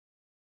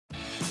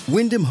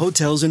Wyndham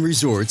Hotels and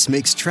Resorts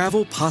makes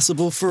travel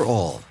possible for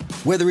all.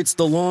 Whether it's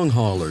the long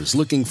haulers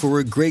looking for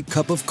a great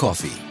cup of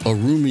coffee, a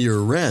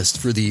roomier rest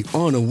for the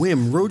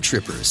on-a-whim road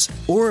trippers,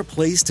 or a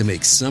place to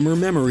make summer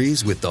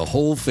memories with the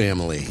whole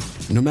family.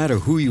 No matter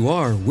who you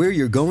are, where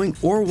you're going,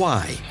 or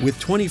why, with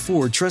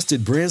 24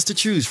 trusted brands to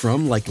choose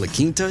from like La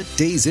Quinta,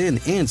 Days Inn,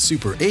 and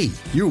Super 8,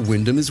 your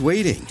Wyndham is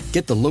waiting.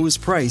 Get the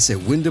lowest price at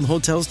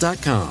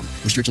WyndhamHotels.com.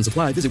 Restrictions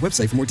apply. Visit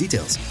website for more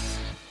details.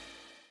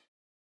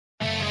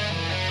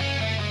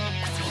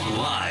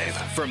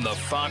 From the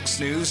Fox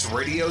News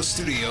radio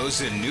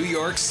studios in New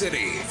York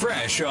City,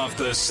 fresh off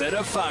the set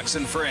of Fox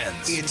and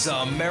Friends, it's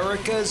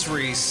America's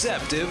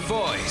receptive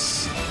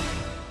voice,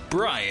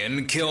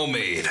 Brian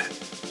Kilmeade.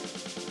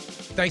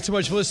 Thanks so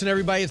much for listening,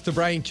 everybody. It's the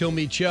Brian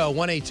Kilmeade Show.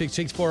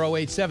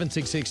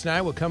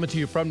 1-866-408-7669. We're coming to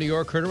you from New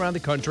York, heard around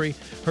the country,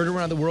 heard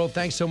around the world.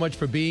 Thanks so much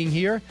for being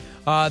here.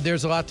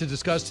 There's a lot to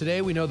discuss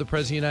today. We know the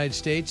President of the United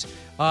States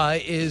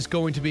is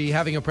going to be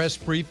having a press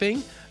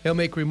briefing. He'll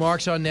make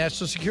remarks on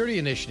National Security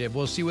Initiative.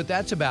 We'll see what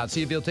that's about,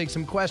 see if he'll take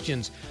some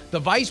questions. The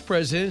Vice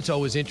President, it's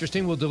always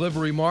interesting, will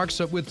deliver remarks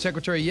with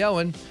Secretary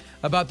Yellen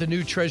about the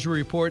new Treasury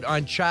report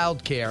on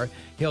child care.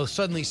 He'll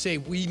suddenly say,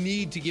 we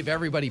need to give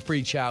everybody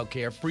free child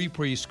care, free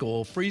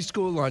preschool, free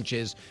school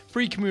lunches,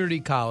 free community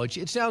college.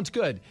 It sounds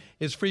good.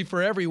 It's free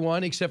for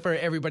everyone except for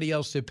everybody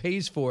else that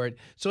pays for it.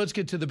 So let's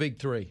get to the big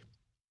three.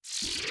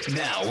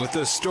 Now, with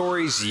the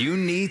stories you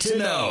need to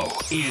know,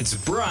 it's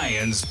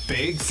Brian's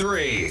Big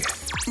Three.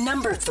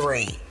 Number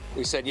 3.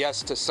 We said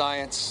yes to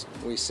science.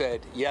 We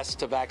said yes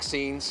to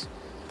vaccines.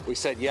 We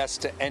said yes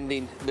to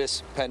ending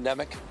this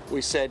pandemic.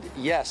 We said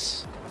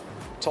yes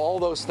to all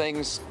those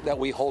things that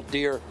we hold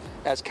dear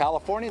as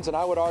Californians, and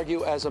I would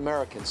argue as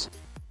Americans.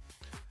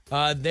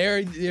 There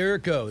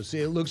it goes.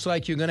 It looks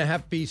like you're going to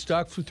have to be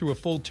stuck through a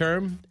full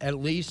term, at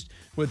least,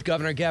 with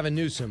Governor Gavin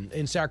Newsom.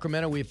 In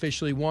Sacramento, we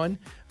officially won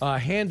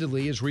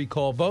handily his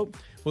recall vote.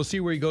 We'll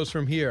see where he goes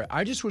from here.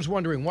 I just was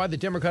wondering why the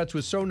Democrats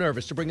were so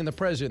nervous to bring in the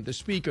president, the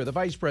speaker, the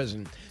vice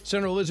president,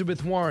 Senator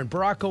Elizabeth Warren,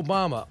 Barack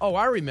Obama. Oh,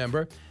 I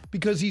remember,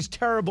 because he's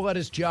terrible at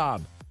his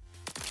job.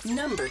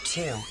 Number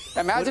 2.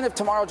 Imagine if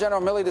tomorrow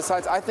General Milley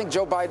decides, I think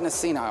Joe Biden is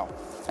senile.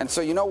 And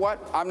so you know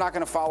what? I'm not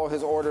going to follow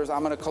his orders.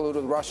 I'm going to collude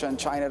with Russia and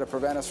China to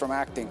prevent us from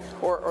acting.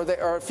 Or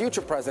a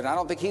future president. I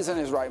don't think he's in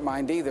his right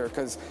mind either,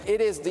 because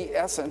it is the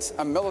essence,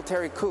 a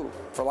military coup,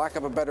 for lack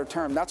of a better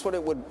term. That's what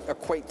it would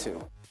equate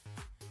to.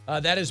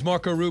 That is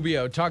Marco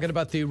Rubio talking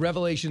about the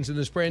revelations in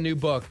this brand new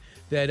book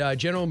that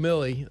General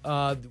Milley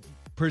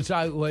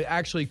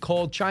actually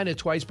called China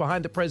twice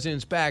behind the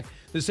president's back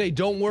to say,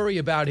 don't worry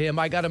about him.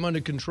 I got him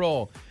under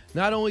control.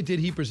 Not only did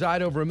he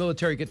preside over a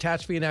military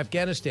catastrophe in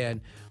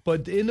Afghanistan,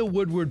 but in the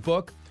Woodward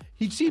book,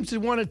 he seems to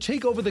want to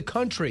take over the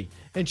country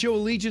and show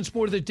allegiance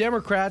more to the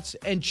Democrats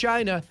and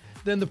China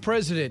than the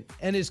president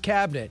and his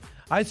cabinet.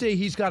 I say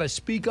he's got to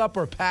speak up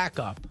or pack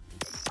up.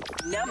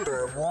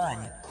 Number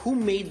 1. Who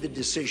made the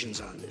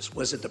decisions on this?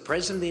 Was it the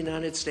President of the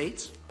United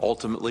States?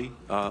 Ultimately,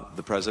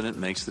 the President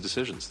makes the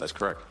decisions. That's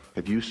correct.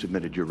 Have you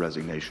submitted your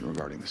resignation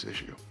regarding this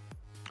issue?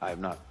 I have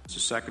not. Mr.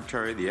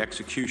 Secretary, the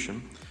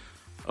execution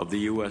of the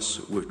U.S.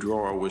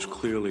 withdrawal was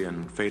clearly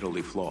and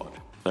fatally flawed.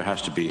 There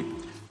has to be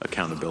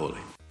accountability.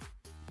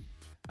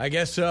 I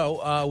guess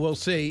so. We'll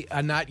see.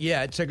 Not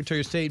yet.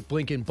 Secretary of State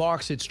Blinken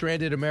balks at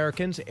stranded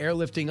Americans,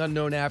 airlifting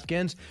unknown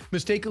Afghans,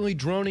 mistakenly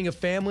droning a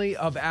family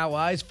of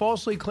allies,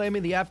 falsely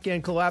claiming the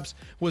Afghan collapse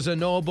was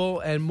unknowable,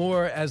 and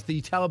more as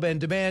the Taliban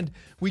demand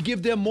we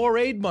give them more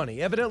aid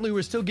money. Evidently,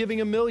 we're still giving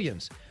them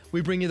millions.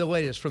 We bring you the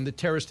latest from the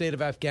terror state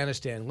of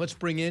Afghanistan. Let's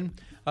bring in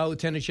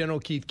Lieutenant General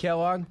Keith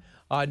Kellogg,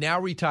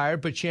 now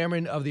retired, but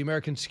chairman of the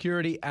American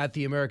Security at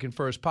the American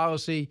First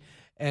Policy.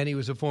 And he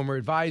was a former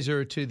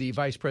advisor to the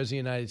Vice President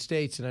of the United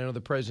States. And I know the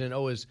President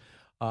always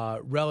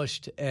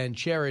relished and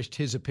cherished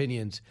his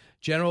opinions.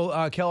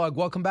 General Kellogg,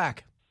 welcome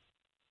back.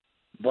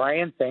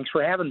 Brian, thanks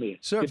for having me.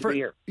 So good to be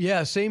here.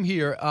 Yeah, same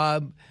here.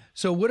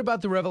 So what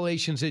about the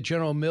revelations that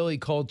General Milley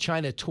called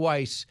China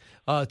twice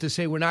to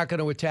say we're not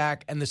going to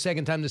attack, and the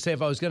second time to say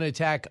if I was going to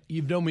attack,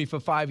 you've known me for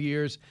 5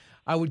 years,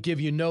 I would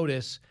give you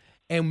notice,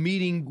 and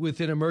meeting with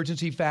an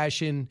emergency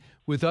fashion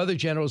with other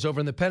generals over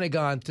in the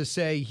Pentagon to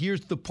say,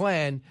 here's the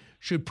plan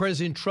should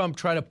President Trump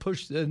try to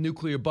push the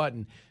nuclear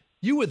button.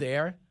 You were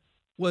there.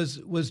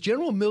 Was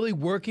General Milley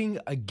working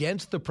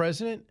against the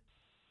president?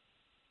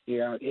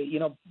 Yeah,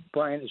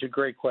 Brian, it's a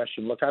great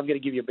question. Look, I've got to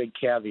give you a big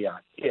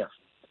caveat.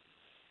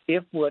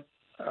 If what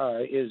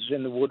is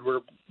in the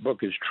Woodward book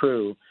is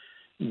true,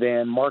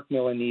 then Mark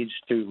Milley needs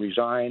to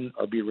resign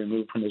or be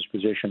removed from his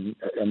position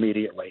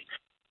immediately.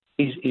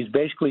 He's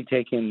basically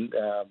taken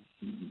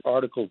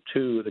Article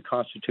 2 of the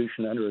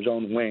Constitution under his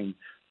own wing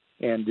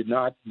and did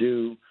not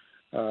do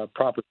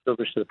proper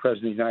service to the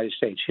President of the United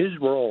States. His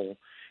role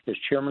as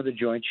chairman of the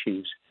Joint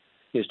Chiefs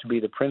is to be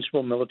the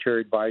principal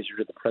military advisor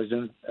to the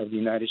President of the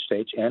United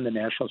States and the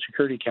National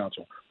Security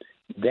Council.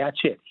 That's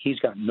it. He's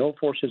got no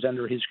forces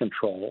under his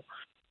control.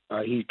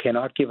 He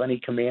cannot give any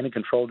command and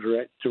control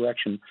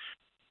direction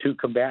to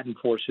combatant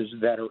forces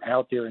that are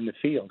out there in the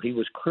field. He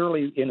was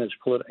clearly in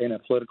a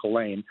political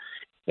lane.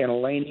 in a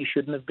lane he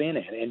shouldn't have been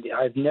in. And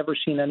I've never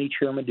seen any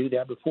chairman do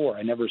that before.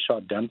 I never saw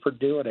Dunford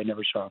do it. I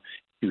never saw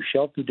Hugh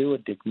Shelton do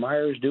it, Dick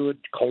Myers do it,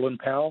 Colin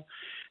Powell.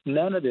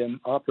 None of them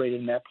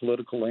operated in that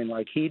political lane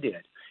like he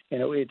did.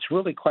 And it's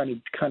really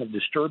kind of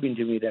disturbing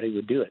to me that he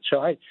would do it.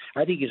 So I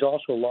think he's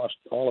also lost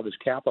all of his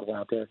capital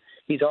out there.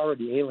 He's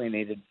already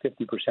alienated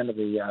 50% of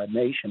the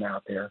nation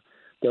out there,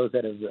 those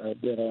that are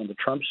on the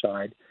Trump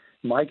side.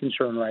 My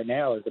concern right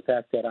now is the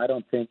fact that I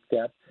don't think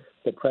that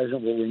the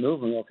president will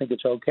remove him. I think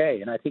it's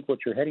okay. And I think what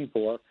you're heading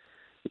for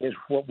is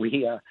what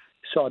we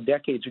saw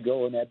decades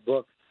ago in that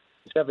book,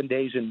 7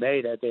 Days in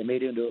May, that they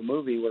made into a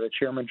movie where the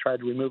chairman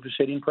tried to remove a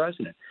sitting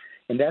president.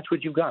 And that's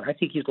what you've got. I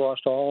think he's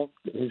lost all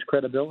his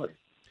credibility.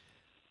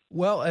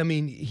 Well, I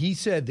mean, he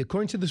said,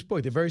 according to this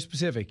book, they're very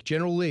specific.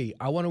 General Lee,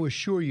 I want to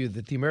assure you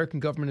that the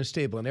American government is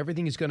stable and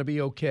everything is going to be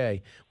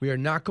okay. We are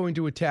not going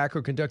to attack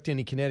or conduct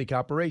any kinetic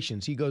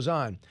operations. He goes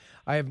on,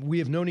 we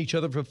have known each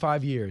other for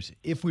 5 years.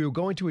 If we were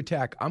going to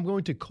attack, I'm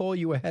going to call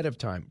you ahead of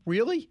time.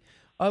 Really?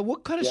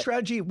 What kind of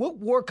strategy, what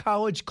war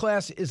college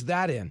class is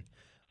that in?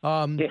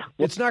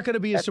 It's not going to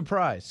be a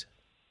surprise.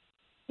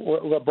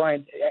 Well,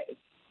 Brian,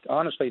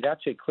 honestly,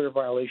 that's a clear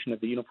violation of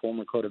the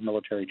Uniform Code of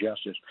Military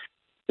Justice.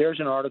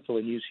 There's an article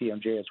in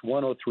UCMJ, it's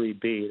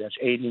 103B, that's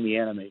aiding the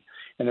enemy,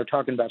 and they're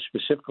talking about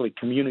specifically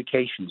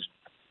communications,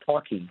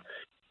 talking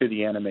to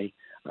the enemy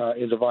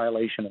is a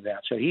violation of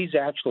that. So he's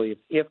actually,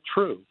 if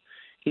true,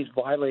 he's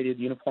violated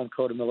the Uniform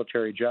Code of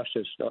Military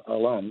Justice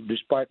alone,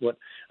 despite what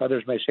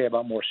others may say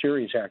about more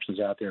serious actions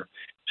out there.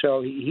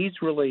 So he's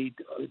really,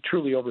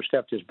 truly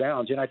overstepped his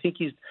bounds, and I think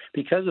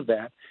because of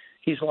that,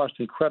 he's lost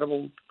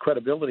incredible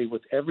credibility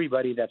with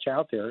everybody that's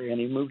out there,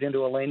 and he moved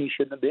into a lane he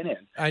shouldn't have been in.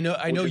 I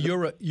know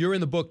you're in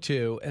the book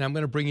too, and I'm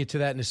going to bring you to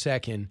that in a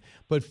second.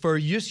 But for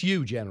just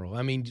you, General,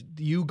 I mean,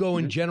 you go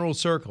in general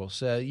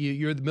circles.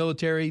 You're the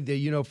military,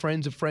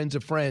 friends of friends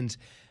of friends.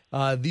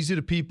 These are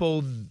the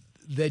people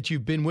that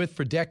you've been with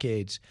for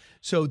decades.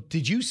 So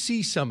did you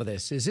see some of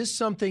this? Is this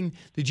something,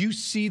 did you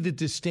see the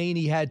disdain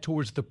he had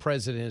towards the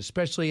president,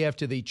 especially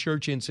after the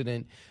church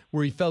incident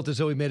where he felt as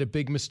though he made a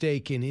big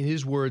mistake and, in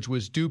his words,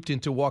 was duped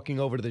into walking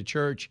over to the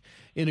church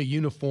in a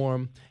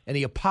uniform, and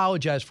he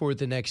apologized for it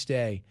the next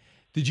day?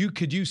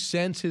 Could you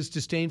sense his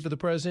disdain for the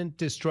president,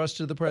 distrust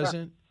of the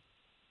president?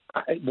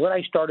 What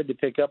I started to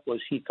pick up was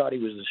he thought he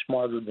was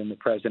smarter than the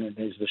president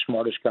and is the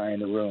smartest guy in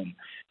the room.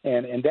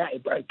 And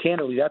that,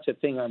 candidly, that's a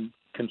thing I'm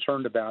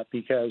concerned about,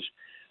 because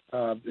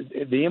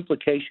the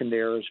implication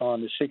there is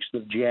on the 6th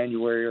of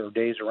January or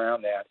days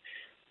around that,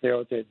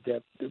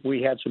 that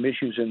we had some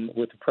issues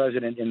with the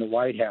president in the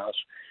White House,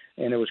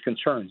 and there was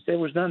concerns. There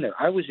was none there.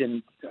 I was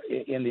in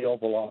the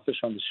Oval Office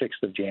on the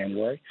 6th of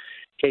January.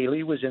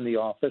 Haley was in the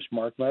office.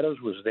 Mark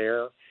Meadows was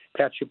there.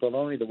 Pat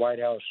Cipollone, the White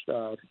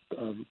House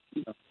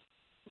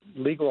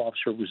legal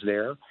officer, was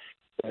there.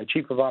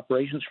 Chief of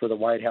Operations for the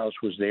White House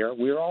was there.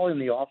 We were all in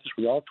the office.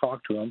 We all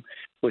talked to him.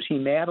 Was he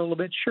mad a little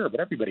bit? Sure, but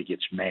everybody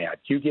gets mad.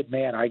 You get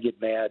mad. I get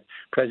mad.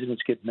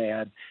 Presidents get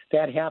mad.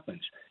 That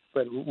happens.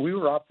 But we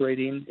were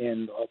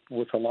operating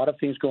with a lot of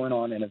things going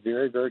on in a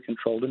very, very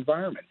controlled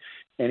environment.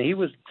 And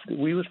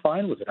we was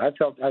fine with it.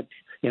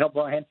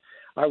 Brian,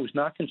 I was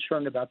not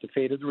concerned about the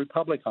fate of the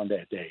Republic on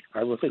that day. I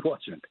really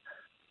wasn't.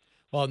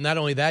 Well, not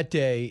only that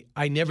day,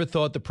 I never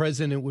thought the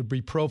president would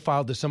be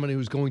profiled as someone who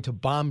was going to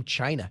bomb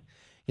China.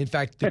 In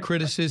fact, the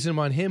criticism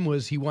on him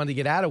was he wanted to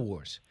get out of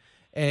wars.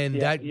 And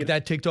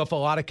that ticked off a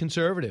lot of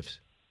conservatives.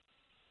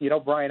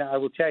 Brian, I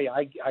will tell you,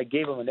 I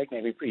gave him a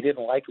nickname. He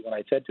didn't like it when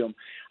I said to him,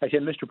 I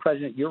said, Mr.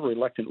 President, you're a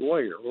reluctant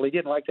warrior. Well, he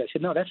didn't like that. I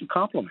said, no, that's a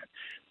compliment.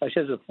 I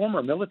said, as a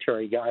former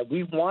military guy,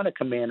 we want a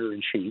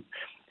commander-in-chief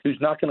who's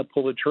not going to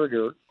pull the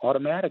trigger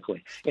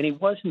automatically. And he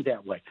wasn't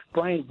that way.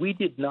 Brian, we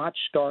did not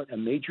start a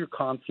major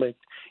conflict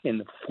in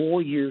the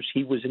 4 years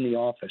he was in the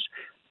office.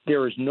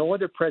 There is no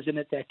other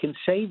president that can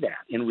say that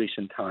in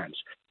recent times.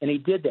 And he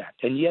did that.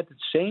 And yet at the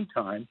same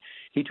time,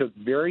 he took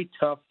very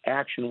tough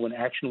action when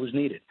action was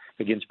needed,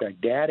 against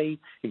Baghdadi,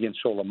 against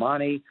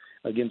Soleimani,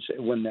 against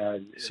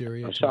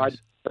Assad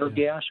air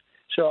gas.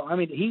 So, I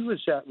mean, he was,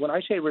 when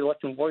I say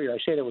reluctant warrior, I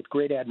say that with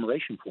great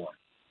admiration for him.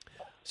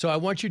 So I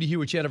want you to hear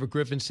what Jennifer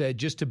Griffin said,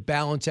 just to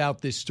balance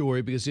out this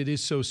story, because it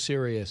is so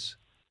serious.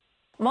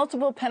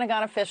 Multiple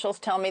Pentagon officials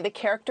tell me the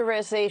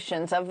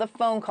characterizations of the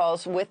phone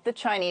calls with the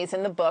Chinese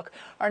in the book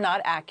are not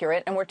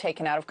accurate and were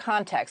taken out of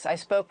context. I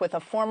spoke with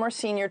a former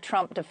senior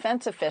Trump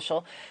defense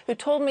official who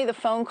told me the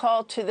phone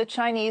call to the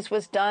Chinese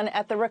was done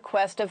at the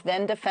request of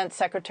then Defense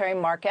Secretary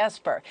Mark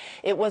Esper.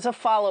 It was a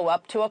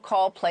follow-up to a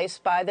call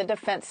placed by the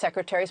Defense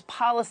Secretary's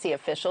policy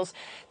officials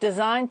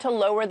designed to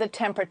lower the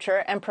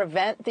temperature and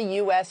prevent the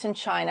U.S. and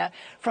China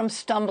from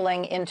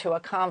stumbling into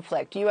a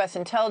conflict. U.S.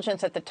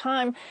 intelligence at the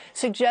time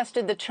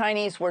suggested the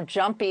Chinese were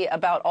jumpy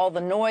about all the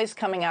noise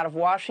coming out of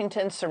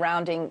Washington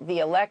surrounding the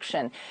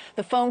election.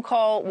 The phone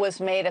call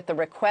was made at the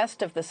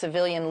request of the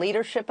civilian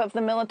leadership of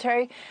the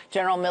military.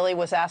 General Milley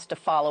was asked to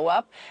follow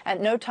up. At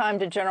no time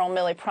did General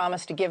Milley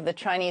promise to give the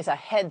Chinese a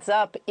heads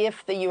up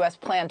if the U.S.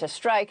 planned to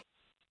strike.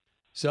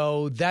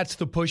 So that's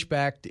the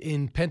pushback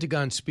in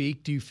Pentagon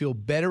speak. Do you feel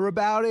better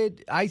about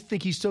it? I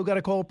think he's still got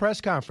to call a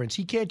press conference.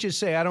 He can't just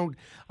say,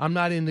 I'm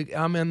not in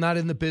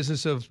the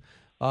business of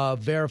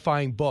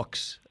verifying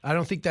books. I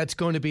don't think that's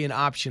going to be an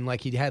option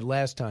like he had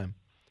last time.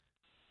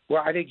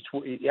 Well, I think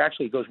it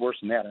actually goes worse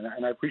than that,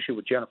 and I appreciate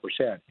what Jennifer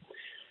said.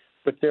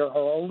 But there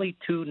are only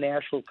two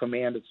national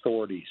command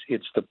authorities.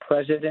 It's the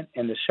President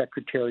and the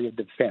Secretary of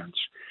Defense.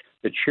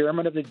 The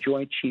Chairman of the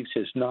Joint Chiefs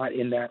is not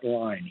in that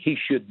line. He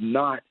should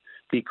not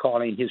be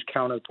calling his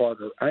counterpart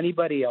or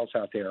anybody else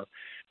out there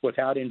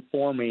without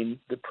informing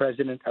the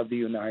President of the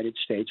United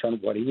States on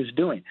what he was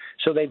doing.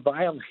 So they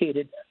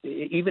violated,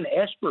 even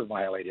Esper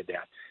violated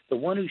that. The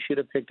one who should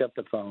have picked up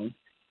the phone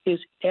is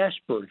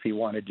Esper if he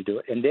wanted to do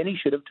it. And then he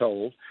should have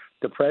told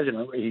the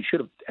President, he should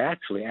have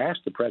actually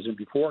asked the President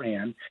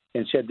beforehand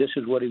and said this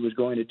is what he was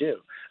going to do.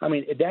 I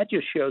mean, that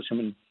just shows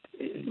some,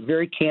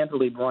 very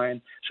candidly,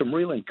 Brian, some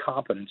real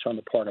incompetence on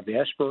the part of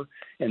Esper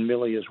and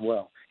Milley as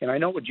well. And I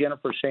know what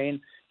Jennifer's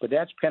saying, but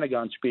that's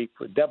Pentagon speak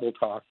for devil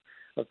talk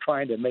of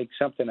trying to make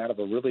something out of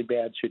a really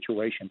bad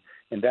situation.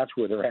 And that's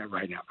where they're at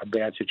right now, a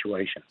bad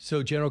situation.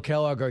 So, General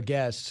Kellogg, our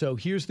guest, so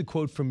here's the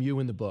quote from you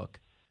in the book.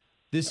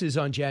 This is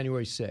on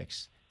January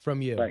 6th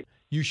from you. Right.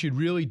 You should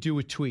really do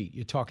a tweet.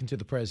 You're talking to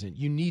the president.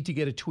 You need to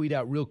get a tweet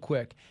out real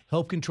quick.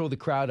 Help control the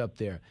crowd up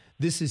there.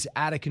 This is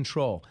out of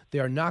control. They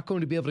are not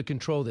going to be able to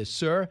control this.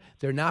 Sir,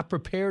 they're not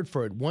prepared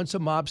for it. Once a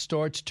mob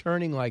starts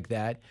turning like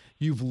that,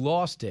 you've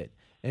lost it.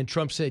 And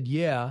Trump said,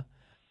 yeah.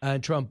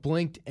 And Trump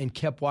blinked and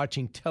kept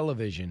watching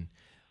television.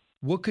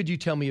 What could you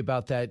tell me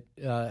about that,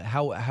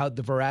 how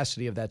the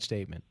veracity of that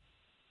statement?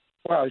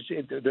 Well,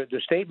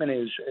 the statement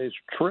is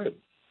true.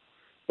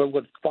 But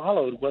what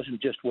followed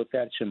wasn't just what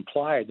that's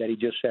implied, that he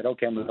just said,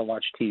 okay, I'm going to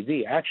watch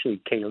TV.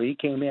 Actually, Kaylee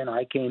came in,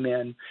 I came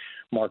in,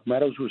 Mark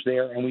Meadows was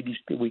there, and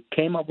we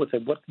came up with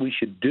what we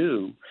should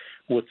do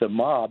with the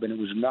mob. And it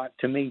was not,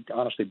 to me,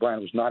 honestly, Brian,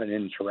 it was not an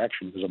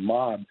insurrection. It was a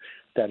mob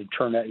that had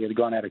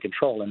gone out of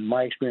control. And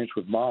my experience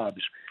with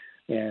mobs,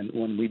 and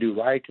when we do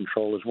riot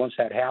control, is once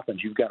that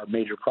happens, you've got a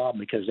major problem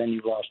because then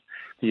you've lost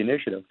the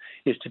initiative,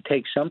 is to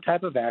take some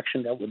type of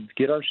action that would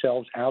get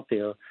ourselves out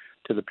there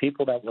to the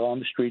people that were on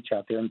the streets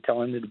out there and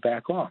telling them to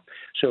back off.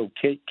 So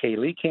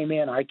Kaylee came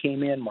in, I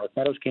came in, Mark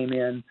Meadows came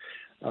in.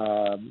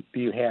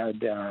 You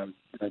had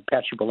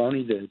Pat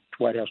Cipollone, the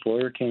White House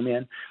lawyer, came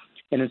in.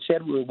 And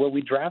instead, what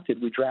we drafted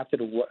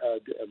a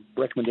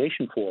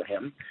recommendation for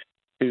him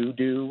to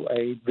do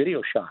a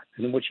video shot,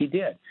 and which he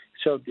did.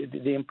 So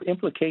the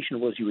implication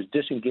was he was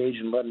disengaged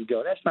and let him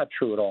go. That's not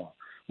true at all.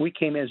 We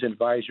came in as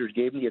advisors,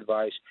 gave him the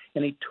advice,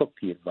 and he took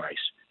the advice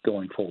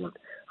going forward.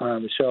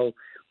 So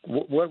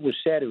what was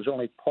said, it was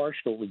only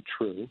partially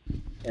true,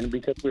 and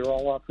because we were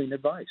all offering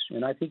advice,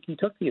 and I think he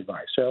took the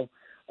advice. So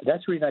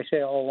that's the reason I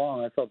say all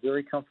along I felt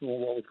very comfortable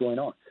with what was going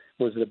on.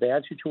 Was it a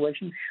bad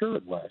situation? Sure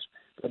it was.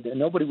 But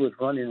nobody was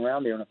running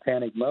around there in a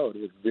panic mode.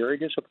 It was very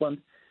disciplined,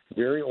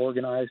 very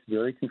organized,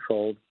 very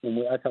controlled,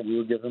 and I thought we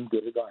would give them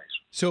good advice.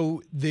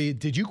 So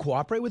did you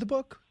cooperate with the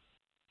book?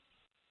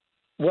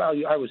 Well,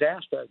 I was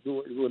asked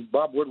when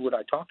Bob Woodward,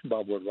 I talked to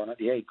Bob Woodward on it.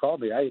 Yeah, he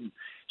called me. I didn't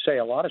say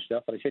a lot of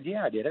stuff, but I said,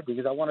 yeah, I did it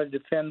because I wanted to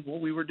defend what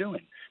we were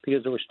doing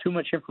because there was too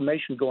much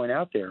information going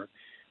out there,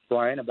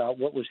 Brian, about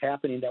what was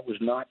happening that was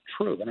not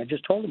true. And I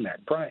just told him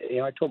that. Brian,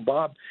 I told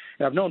Bob,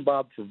 and I've known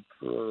Bob for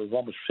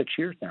almost 6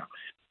 years now,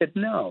 that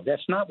no,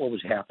 that's not what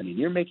was happening.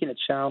 You're making it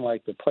sound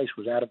like the place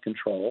was out of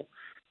control.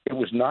 It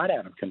was not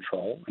out of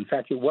control. In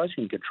fact, it was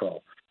in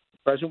control. The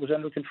president was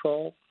under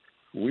control.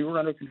 We were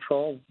under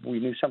control. We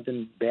knew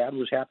something bad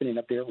was happening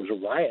up there. It was a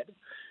riot,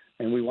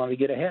 and we wanted to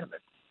get ahead of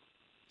it.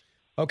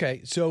 Okay,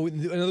 so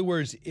in other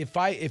words,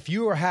 if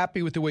you are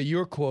happy with the way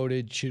you're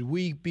quoted, should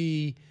we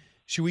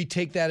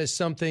take that as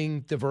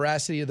something, the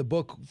veracity of the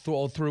book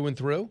all through and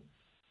through?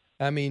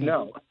 I mean,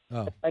 no.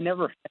 Oh. I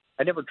never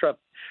trust.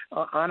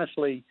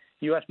 Honestly,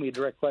 you asked me a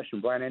direct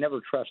question, Brian. I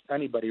never trust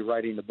anybody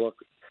writing the book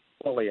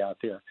fully out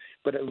there.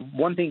 But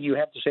one thing you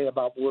have to say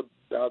about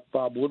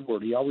Bob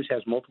Woodward, he always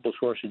has multiple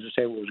sources to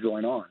say what was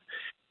going on.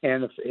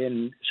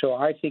 And so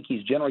I think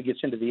he generally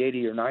gets into the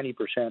 80 or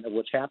 90% of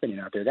what's happening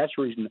out there. That's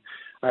the reason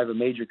I have a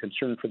major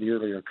concern for the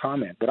earlier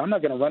comment. But I'm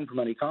not going to run from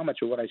any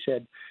comments or what I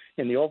said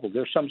in the Oval.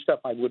 There's some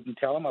stuff I wouldn't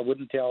tell him. I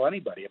wouldn't tell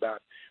anybody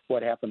about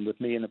what happened with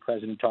me and the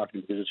president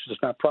talking because it's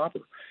just not proper.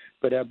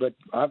 But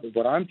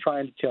what I'm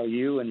trying to tell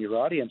you and your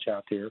audience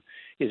out there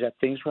is that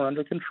things were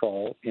under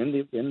control in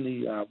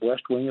the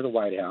West Wing of the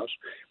White House.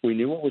 We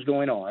knew what was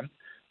going on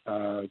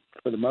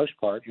for the most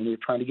part, and we were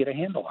trying to get a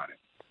handle on it.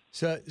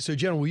 So,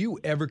 General, were you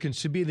ever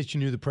concerned, being that you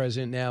knew the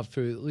president now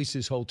for at least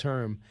his whole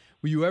term,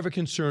 were you ever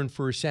concerned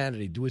for his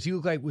sanity? Was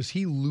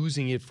he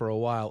losing it for a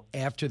while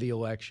after the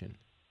election?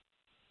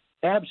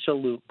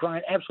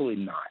 Brian,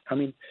 absolutely not. I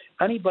mean,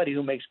 anybody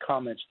who makes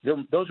comments,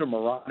 those are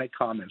moronic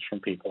comments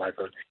from people I've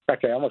heard. In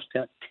fact,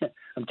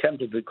 I'm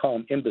tempted to call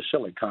them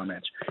imbecilic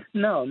comments.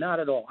 No, not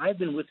at all. I've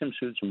been with him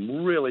through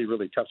some really,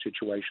 really tough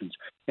situations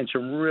and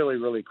some really,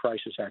 really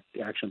crisis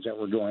actions that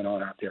were going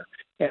on out there.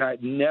 And I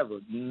never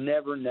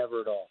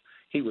at all.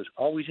 He was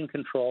always in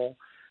control.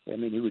 I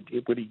mean,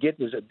 would he get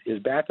his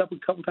back up a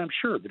couple times?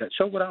 Sure, but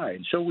so would I,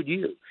 and so would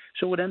you.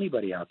 So would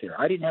anybody out there.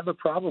 I didn't have a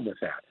problem with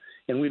that,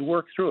 and we'd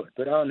work through it.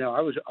 But I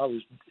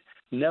was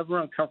never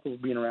uncomfortable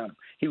being around him.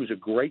 He was a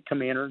great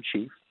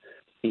commander-in-chief.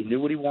 He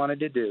knew what he wanted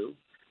to do,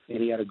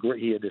 and he had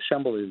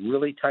assembled a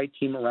really tight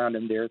team around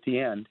him there at the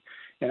end,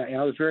 and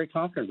I was very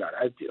confident about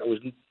it. I was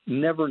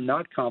never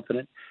not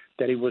confident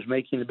that he was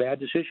making a bad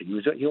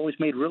decision. He always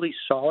made really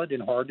solid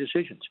and hard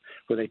decisions.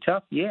 Were they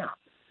tough? Yeah.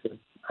 But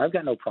I've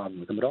got no problem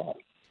with them at all.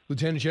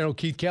 Lieutenant General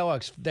Keith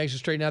Kellogg, thanks for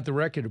straightening out the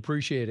record.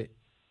 Appreciate it.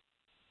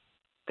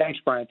 Thanks,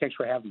 Brian. Thanks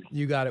for having me.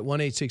 You got it.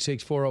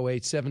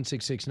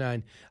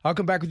 1-866-408-7669. I'll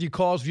come back with your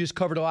calls. We just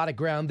covered a lot of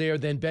ground there.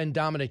 Then Ben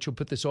Domenech will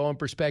put this all in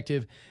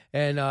perspective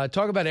and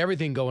talk about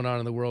everything going on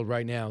in the world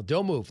right now.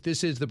 Don't move.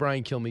 This is the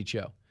Brian Kilmeade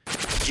Show.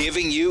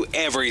 Giving you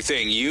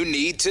everything you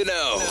need to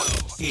know.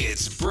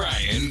 It's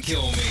Brian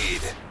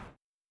Kilmeade.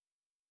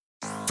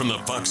 From the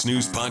Fox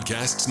News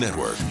Podcasts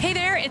Network. Hey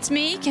there, it's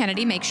me,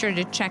 Kennedy. Make sure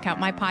to check out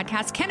my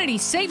podcast, Kennedy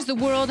Saves the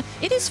World.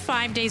 It is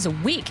 5 days a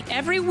week,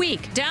 every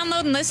week.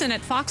 Download and listen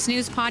at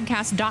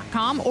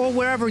foxnewspodcast.com or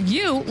wherever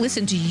you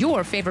listen to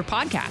your favorite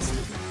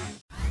podcast.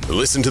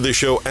 Listen to the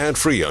show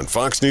ad-free on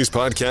Fox News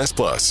Podcast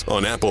Plus,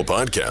 on Apple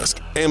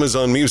Podcast,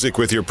 Amazon Music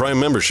with your Prime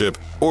membership,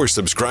 or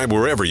subscribe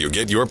wherever you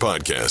get your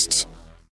podcasts.